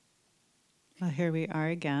Well, here we are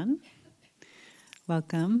again.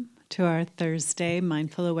 Welcome to our Thursday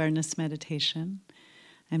Mindful Awareness Meditation.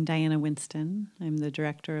 I'm Diana Winston. I'm the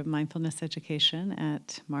Director of Mindfulness Education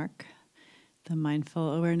at MARC, the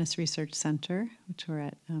Mindful Awareness Research Center, which we're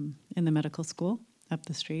at in the medical school up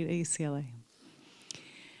the street at UCLA.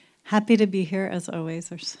 Happy to be here as always.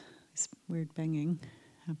 There's this weird banging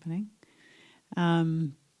happening.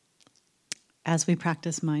 As we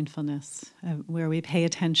practice mindfulness, where we pay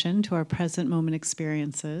attention to our present moment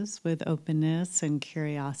experiences with openness and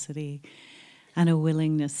curiosity and a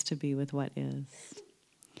willingness to be with what is.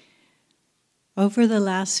 Over the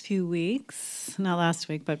last few weeks, not last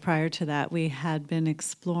week, but prior to that, we had been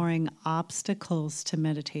exploring obstacles to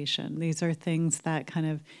meditation. These are things that kind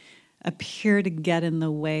of appear to get in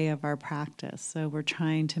the way of our practice. So we're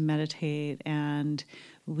trying to meditate and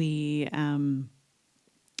we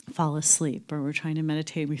fall asleep, or we're trying to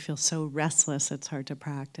meditate, we feel so restless it's hard to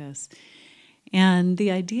practice. And the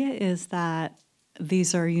idea is that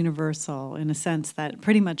these are universal in a sense that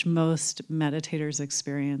pretty much most meditators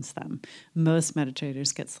experience them. Most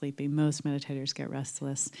meditators get sleepy, most meditators get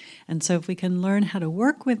restless. And so if we can learn how to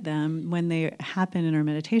work with them when they happen in our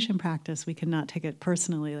meditation practice, we cannot take it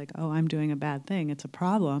personally like, oh, I'm doing a bad thing, it's a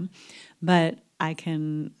problem. But I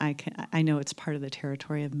know it's part of the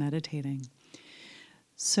territory of meditating.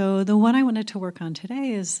 So the one I wanted to work on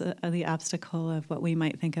today is the obstacle of what we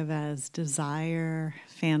might think of as desire,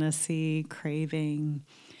 fantasy, craving,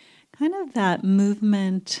 kind of that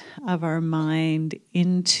movement of our mind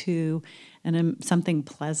into something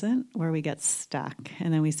pleasant where we get stuck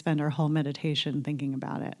and then we spend our whole meditation thinking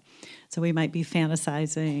about it. So we might be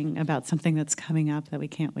fantasizing about something that's coming up that we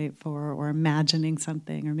can't wait for, or imagining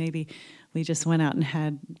something, or maybe we just went out and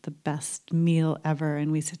had the best meal ever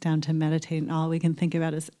and we sit down to meditate and all we can think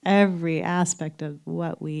about is every aspect of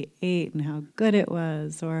what we ate and how good it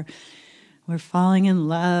was, or we're falling in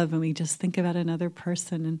love and we just think about another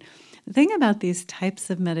person. And the thing about these types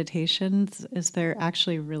of meditations is they're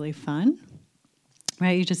actually really fun,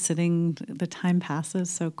 right? You're just sitting, the time passes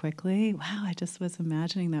so quickly. Wow, I just was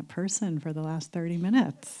imagining that person for the last 30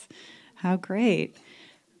 minutes. How great.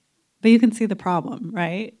 But you can see the problem,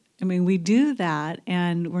 right? I mean, we do that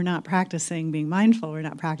and we're not practicing being mindful, we're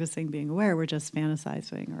not practicing being aware, we're just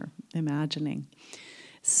fantasizing or imagining.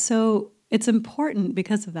 So it's important,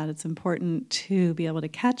 because of that, it's important to be able to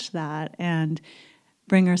catch that and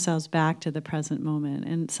bring ourselves back to the present moment.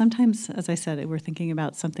 And sometimes, as I said, we're thinking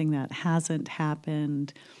about something that hasn't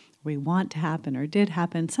happened, we want to happen or did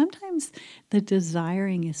happen. Sometimes the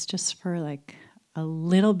desiring is just for like a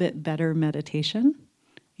little bit better meditation.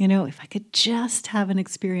 You know, if I could just have an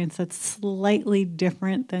experience that's slightly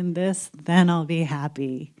different than this, then I'll be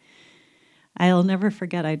happy. I'll never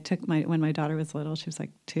forget, when my daughter was little, she was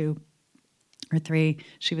like 2 or 3,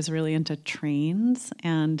 she was really into trains,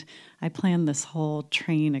 and I planned this whole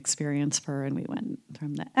train experience for her, and we went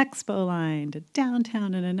from the expo line to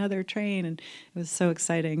downtown in another train, and it was so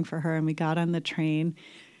exciting for her, and we got on the train,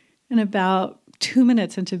 and about 2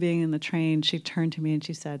 minutes into being in the train, she turned to me and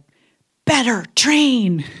she said, "Better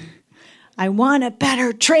train. I want a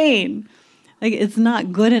better train." Like, it's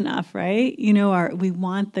not good enough, right? You know, we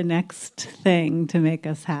want the next thing to make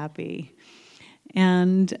us happy.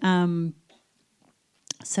 And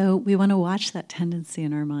so we want to watch that tendency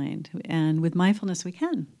in our mind. And with mindfulness, we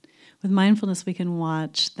can. With mindfulness, we can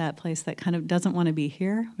watch that place that kind of doesn't want to be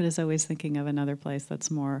here, but is always thinking of another place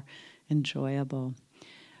that's more enjoyable.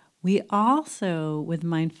 We also, with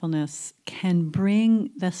mindfulness, can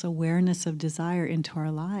bring this awareness of desire into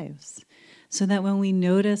our lives, so that when we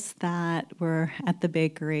notice that we're at the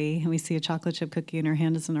bakery and we see a chocolate chip cookie and our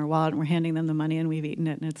hand is in our wallet and we're handing them the money and we've eaten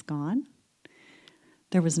it and it's gone,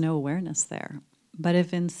 there was no awareness there. But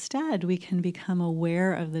if instead we can become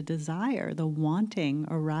aware of the desire, the wanting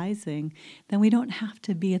arising, then we don't have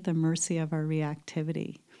to be at the mercy of our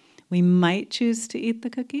reactivity. We might choose to eat the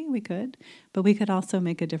cookie, we could, but we could also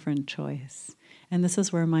make a different choice. And this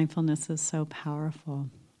is where mindfulness is so powerful.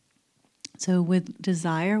 So with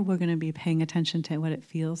desire, we're going to be paying attention to what it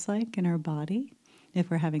feels like in our body, if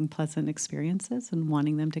we're having pleasant experiences and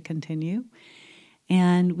wanting them to continue.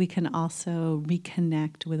 And we can also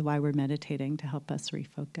reconnect with why we're meditating to help us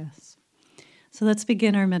refocus. So let's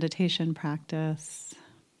begin our meditation practice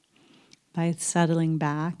by settling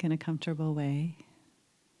back in a comfortable way.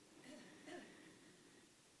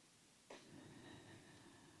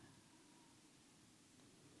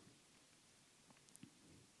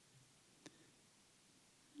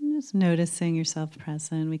 Just noticing yourself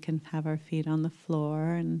present. We can have our feet on the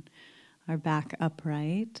floor and our back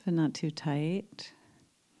upright, but not too tight.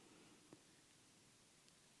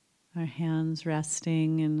 Our hands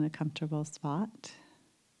resting in a comfortable spot.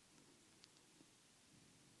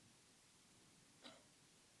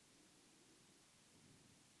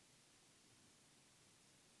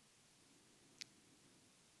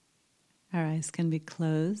 Our eyes can be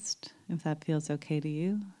closed if that feels okay to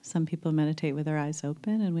you. Some people meditate with their eyes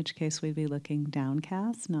open, in which case we'd be looking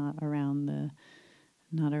downcast, not around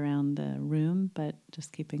the room, but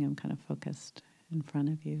just keeping them kind of focused in front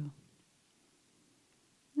of you.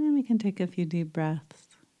 And we can take a few deep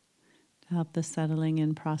breaths to help the settling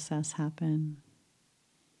in process happen.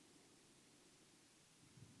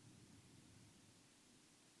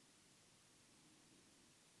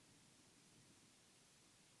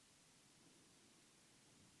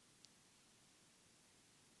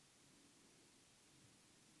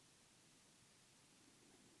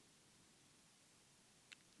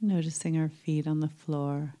 Noticing our feet on the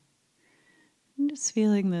floor. And just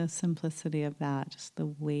feeling the simplicity of that, just the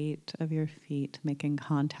weight of your feet making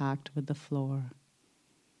contact with the floor.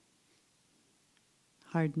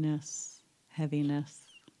 Hardness, heaviness,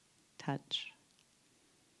 touch.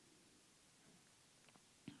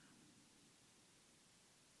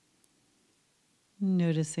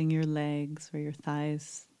 Noticing your legs where your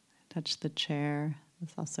thighs touch the chair.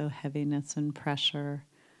 There's also heaviness and pressure,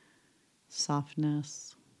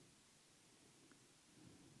 softness.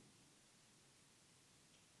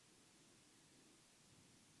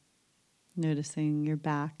 Noticing your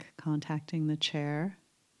back contacting the chair.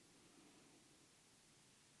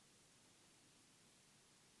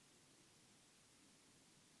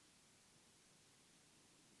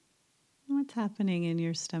 What's happening in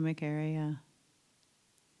your stomach area?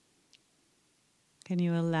 Can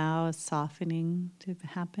you allow a softening to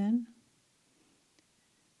happen?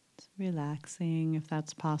 It's relaxing if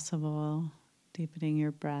that's possible, deepening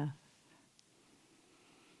your breath,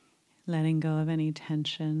 letting go of any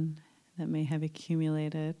tension that may have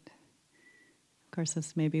accumulated. Of course,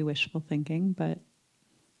 this may be wishful thinking, but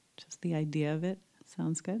just the idea of it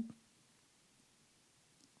sounds good.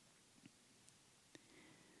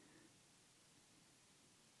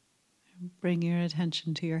 Bring your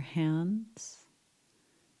attention to your hands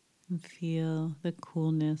and feel the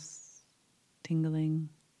coolness, tingling,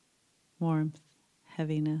 warmth,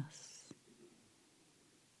 heaviness.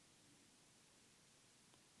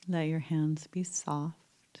 Let your hands be soft.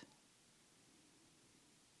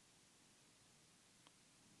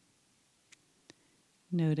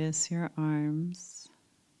 Notice your arms,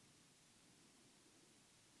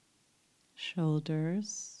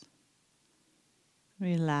 shoulders,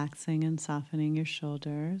 relaxing and softening your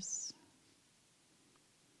shoulders.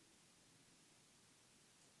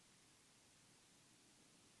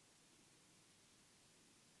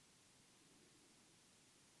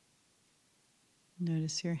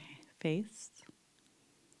 Notice your face.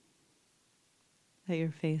 Let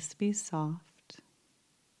your face be soft.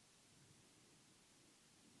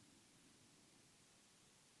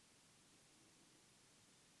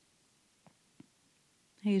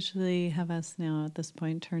 I usually have us now at this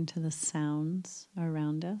point turn to the sounds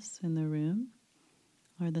around us in the room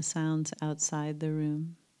or the sounds outside the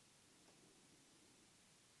room.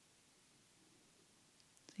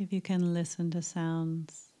 See if you can listen to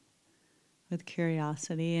sounds with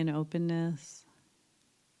curiosity and openness.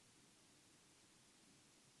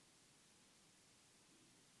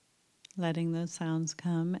 Letting those sounds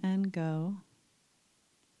come and go.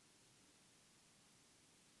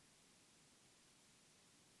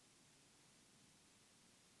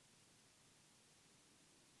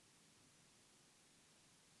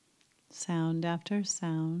 Sound after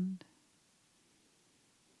sound.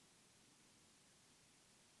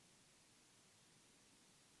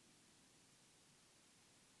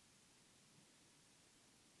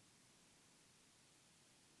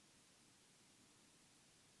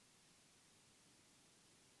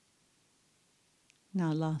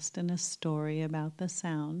 Not lost in a story about the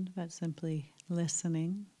sound, but simply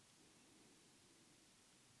listening.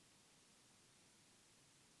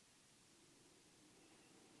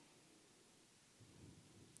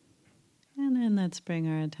 And then let's bring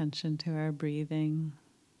our attention to our breathing.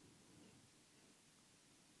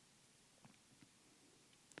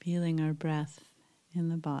 Feeling our breath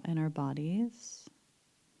in our bodies.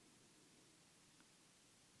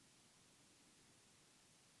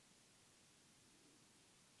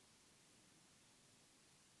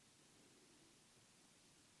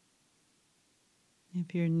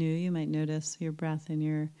 If you're new, you might notice your breath in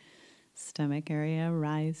your stomach area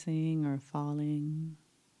rising or falling,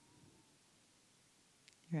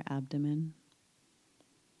 your abdomen,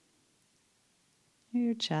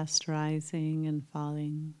 your chest rising and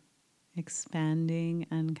falling. expanding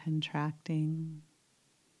and contracting.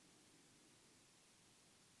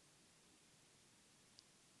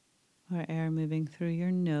 Or air moving through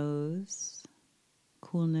your nose,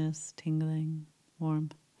 coolness, tingling,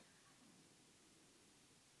 warmth.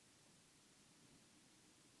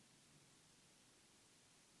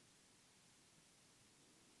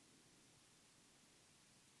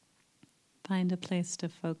 Find a place to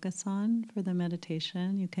focus on for the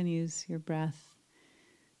meditation. You can use your breath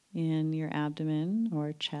in your abdomen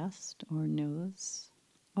or chest or nose.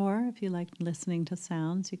 Or if you like listening to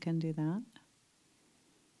sounds, you can do that.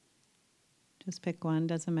 Just pick one,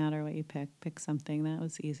 doesn't matter what you pick. Pick something that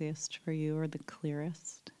was easiest for you or the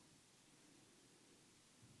clearest.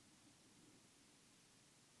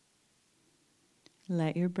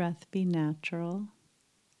 Let your breath be natural,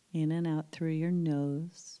 in and out through your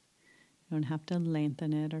nose. You don't have to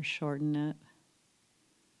lengthen it or shorten it.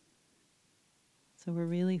 So we're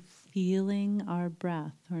really feeling our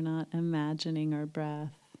breath. We're not imagining our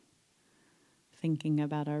breath, thinking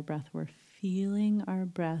about our breath. We're feeling our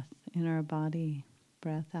breath in our body,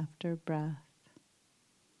 breath after breath.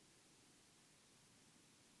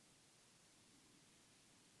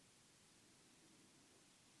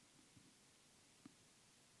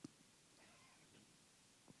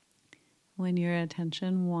 When your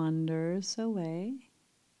attention wanders away,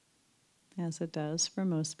 as it does for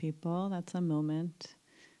most people, that's a moment.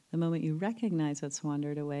 The moment you recognize it's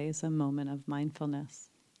wandered away is a moment of mindfulness.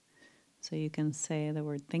 So you can say the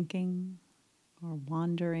word thinking or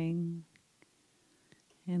wandering,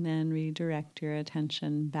 and then redirect your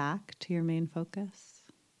attention back to your main focus,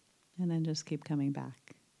 and then just keep coming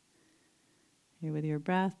back. Here with your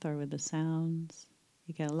breath or with the sounds.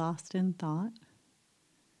 You get lost in thought,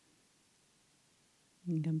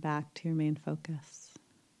 you can come back to your main focus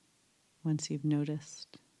once you've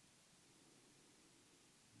noticed.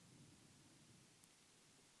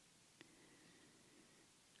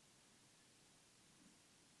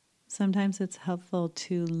 Sometimes it's helpful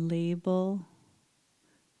to label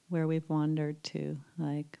where we've wandered to,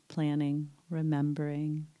 like planning,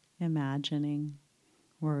 remembering, imagining,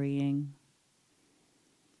 worrying.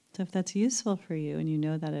 So if that's useful for you and you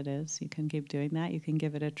know that it is, you can keep doing that. You can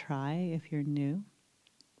give it a try if you're new.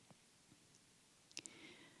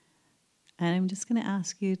 And I'm just going to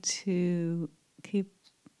ask you to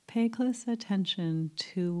pay close attention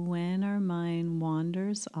to when our mind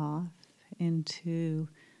wanders off into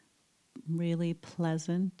really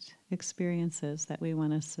pleasant experiences that we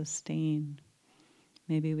want to sustain.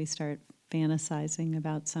 Maybe we start fantasizing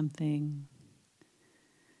about something,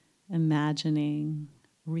 imagining,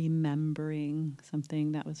 remembering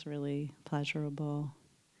something that was really pleasurable.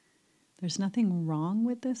 There's nothing wrong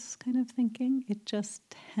with this kind of thinking. It just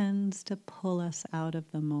tends to pull us out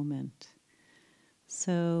of the moment.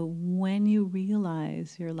 So when you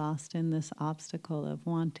realize you're lost in this obstacle of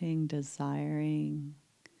wanting, desiring,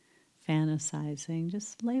 fantasizing,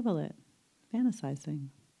 just label it. Fantasizing,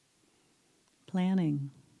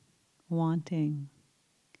 planning, wanting.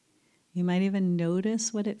 You might even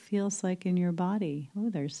notice what it feels like in your body.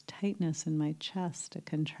 Oh, there's tightness in my chest, a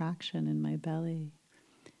contraction in my belly.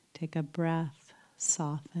 Take a breath,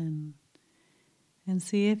 soften, and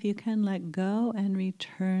see if you can let go and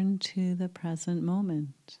return to the present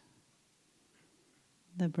moment,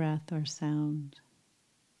 the breath or sound.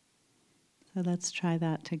 So let's try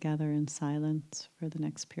that together in silence for the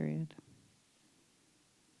next period.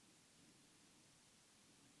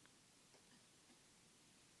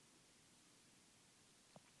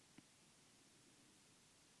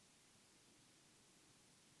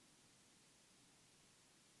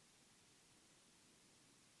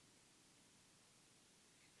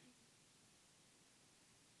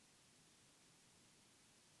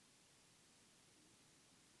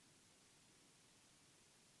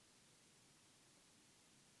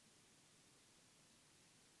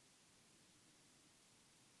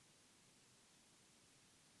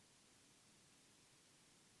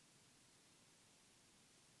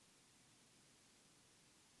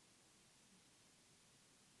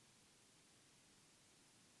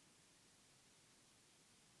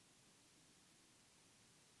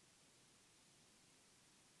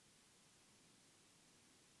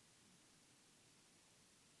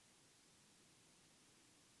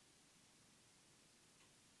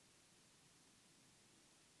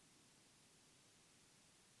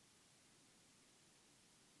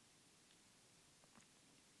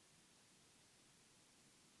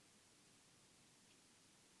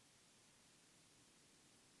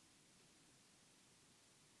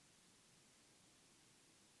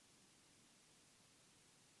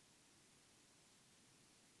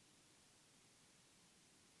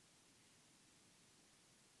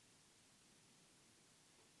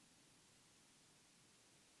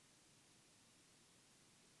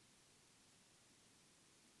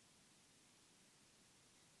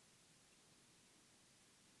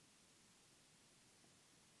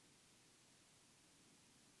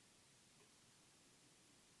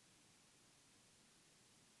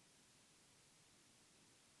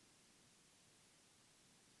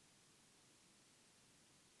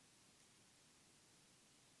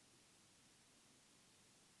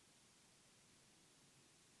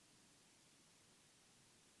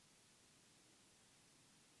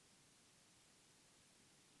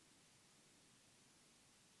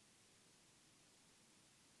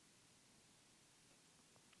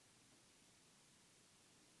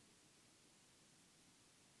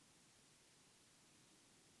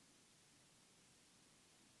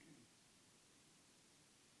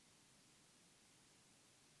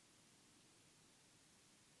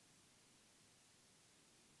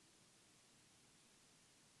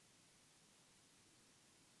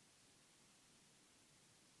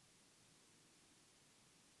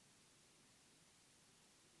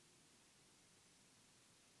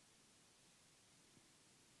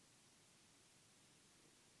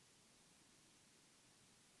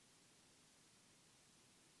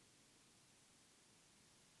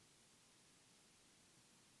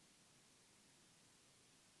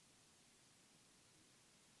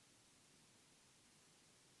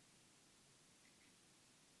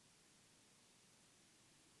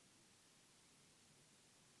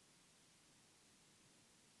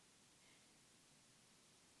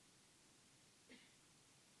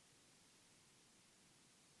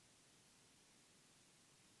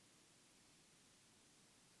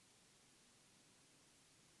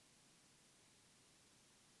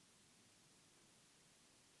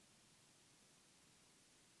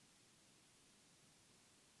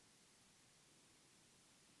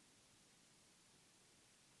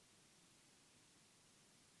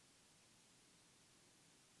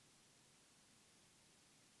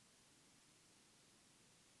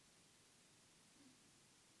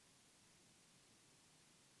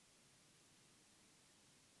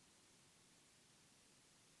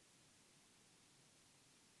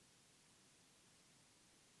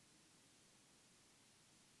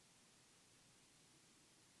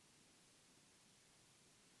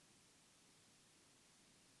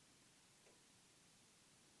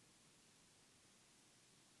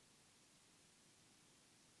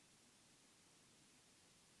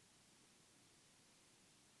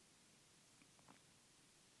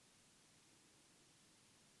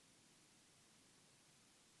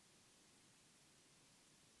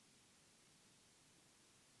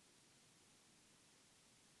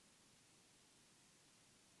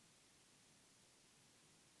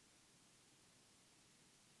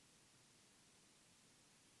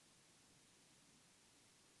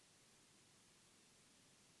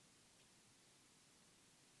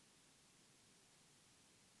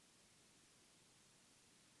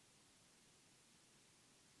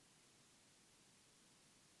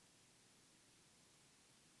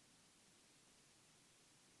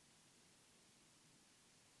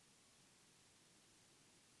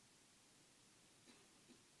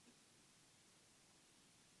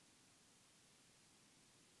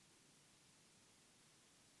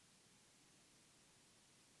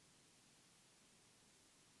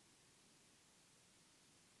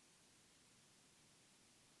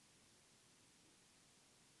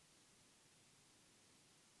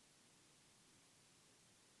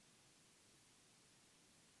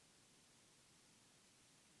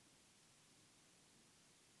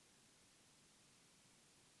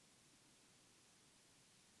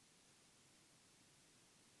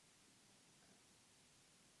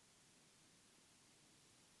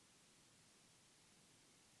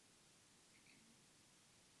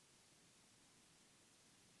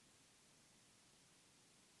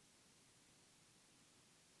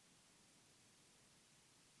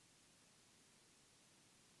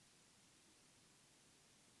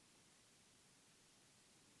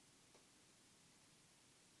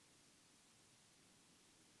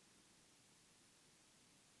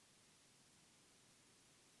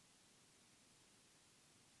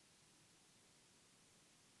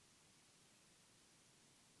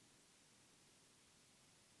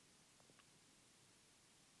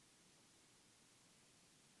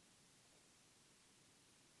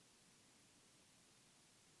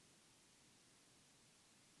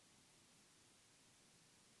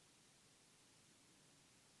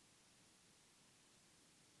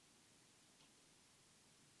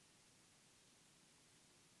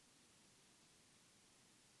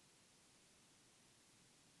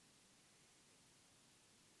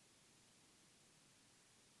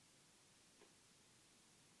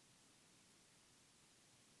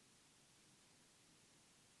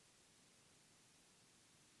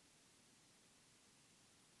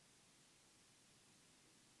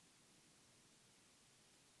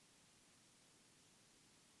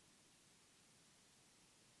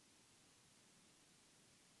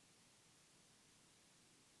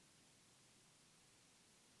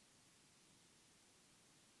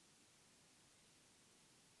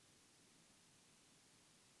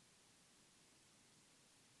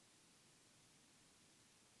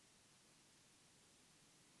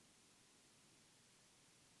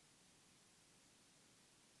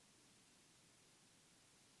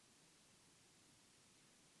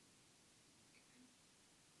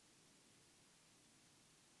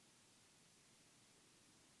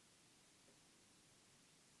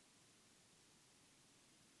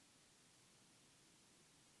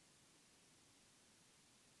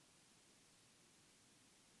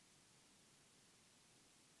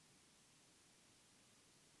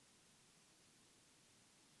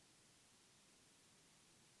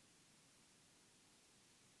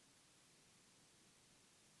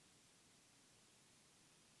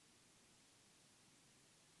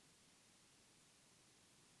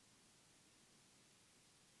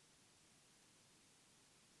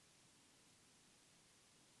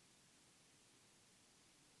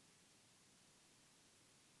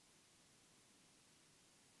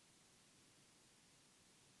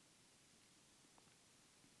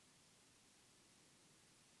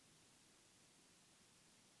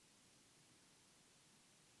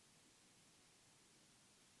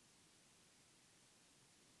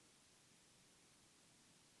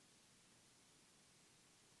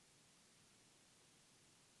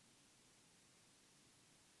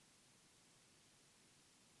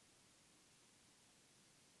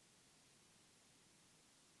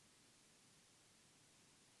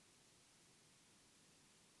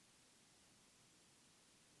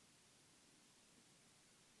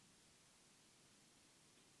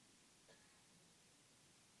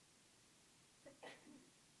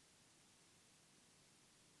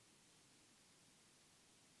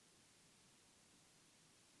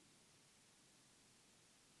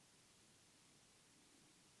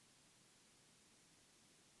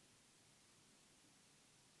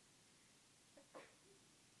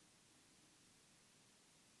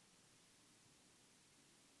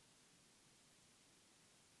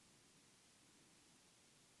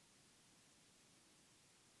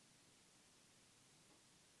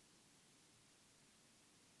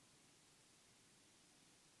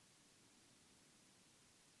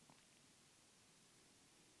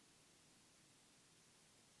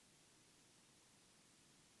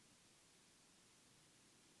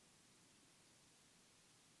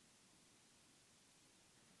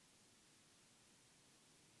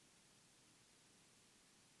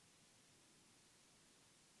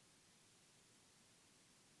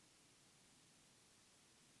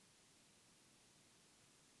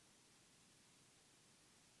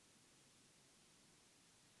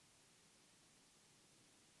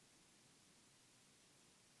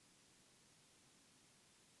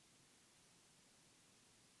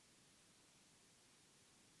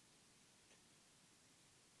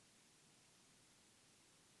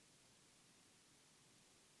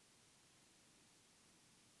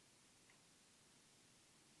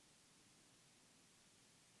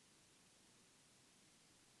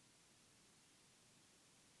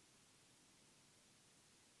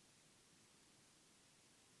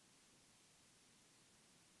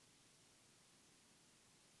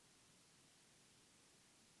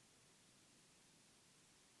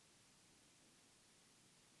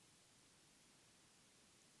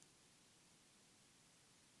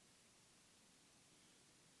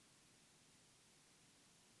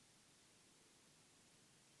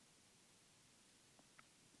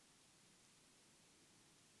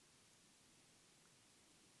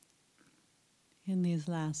 In these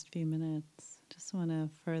last few minutes, just want to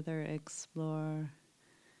further explore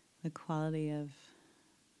the quality of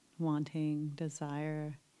wanting,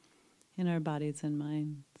 desire in our bodies and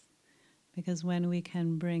minds. Because when we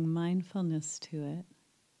can bring mindfulness to it,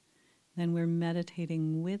 then we're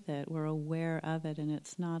meditating with it, we're aware of it, and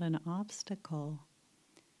it's not an obstacle.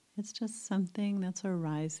 It's just something that's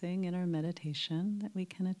arising in our meditation that we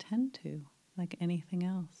can attend to, like anything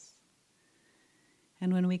else.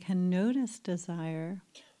 And when we can notice desire,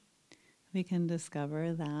 we can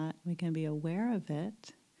discover that we can be aware of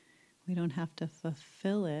it. We don't have to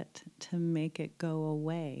fulfill it to make it go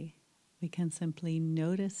away. We can simply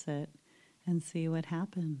notice it and see what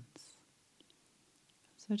happens.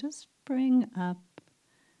 So just bring up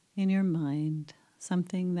in your mind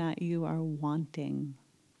something that you are wanting.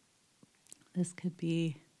 This could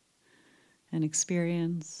be an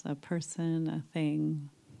experience, a person, a thing,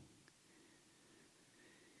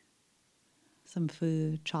 some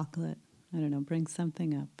food, chocolate. I don't know, bring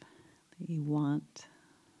something up that you want.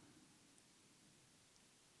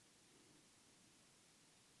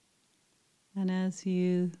 And as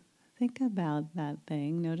you think about that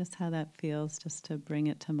thing, notice how that feels just to bring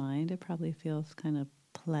it to mind. It probably feels kind of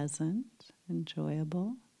pleasant,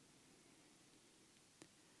 enjoyable.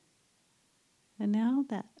 And now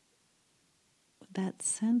that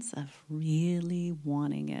sense of really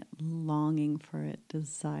wanting it, longing for it,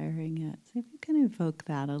 desiring it, see if you can evoke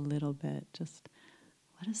that a little bit. Just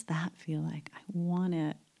what does that feel like? I want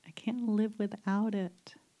it. I can't live without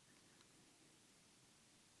it.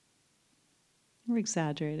 We're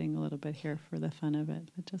exaggerating a little bit here for the fun of it,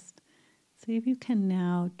 but just see if you can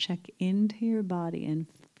now check into your body and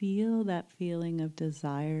feel that feeling of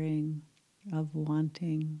desiring, of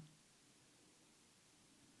wanting.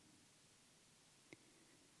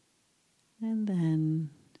 And then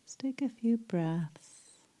just take a few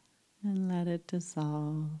breaths and let it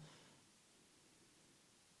dissolve.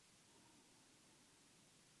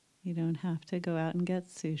 You don't have to go out and get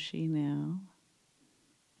sushi now,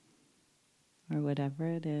 or whatever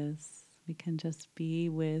it is. We can just be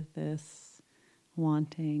with this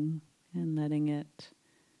wanting and letting it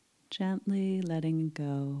gently letting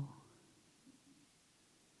go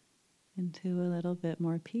into a little bit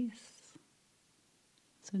more peace.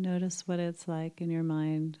 So notice what it's like in your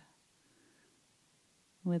mind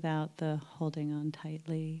without the holding on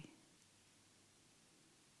tightly.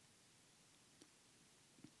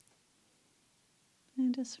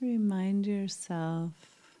 And just remind yourself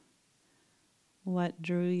what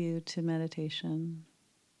drew you to meditation.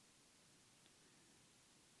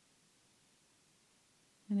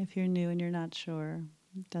 And if you're new and you're not sure,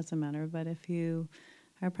 it doesn't matter. But if you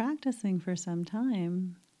are practicing for some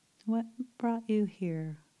time, what brought you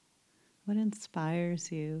here? What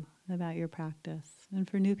inspires you about your practice? And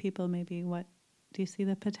for new people, maybe what do you see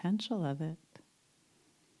the potential of it?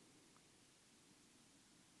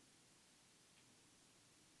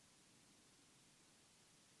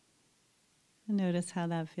 And notice how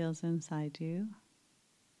that feels inside you.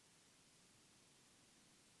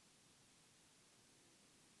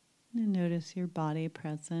 And notice your body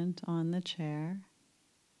present on the chair.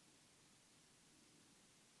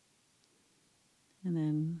 And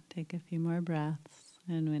then take a few more breaths,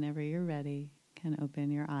 and whenever you're ready, can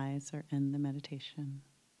open your eyes or end the meditation.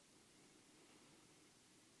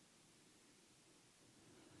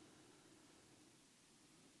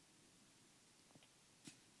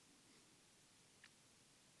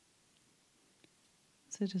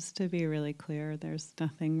 So just to be really clear, there's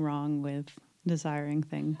nothing wrong with desiring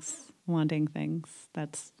things, wanting things.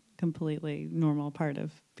 That's completely normal part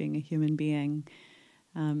of being a human being.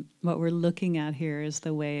 What we're looking at here is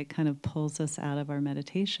the way it kind of pulls us out of our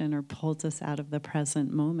meditation or pulls us out of the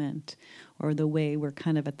present moment, or the way we're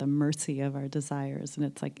kind of at the mercy of our desires and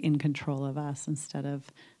it's like in control of us instead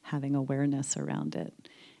of having awareness around it.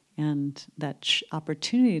 And that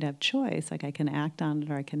opportunity to have choice, like I can act on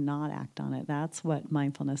it or I cannot act on it, that's what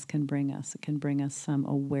mindfulness can bring us. It can bring us some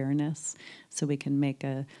awareness so we can make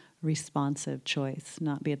a responsive choice,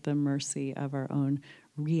 not be at the mercy of our own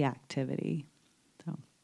reactivity.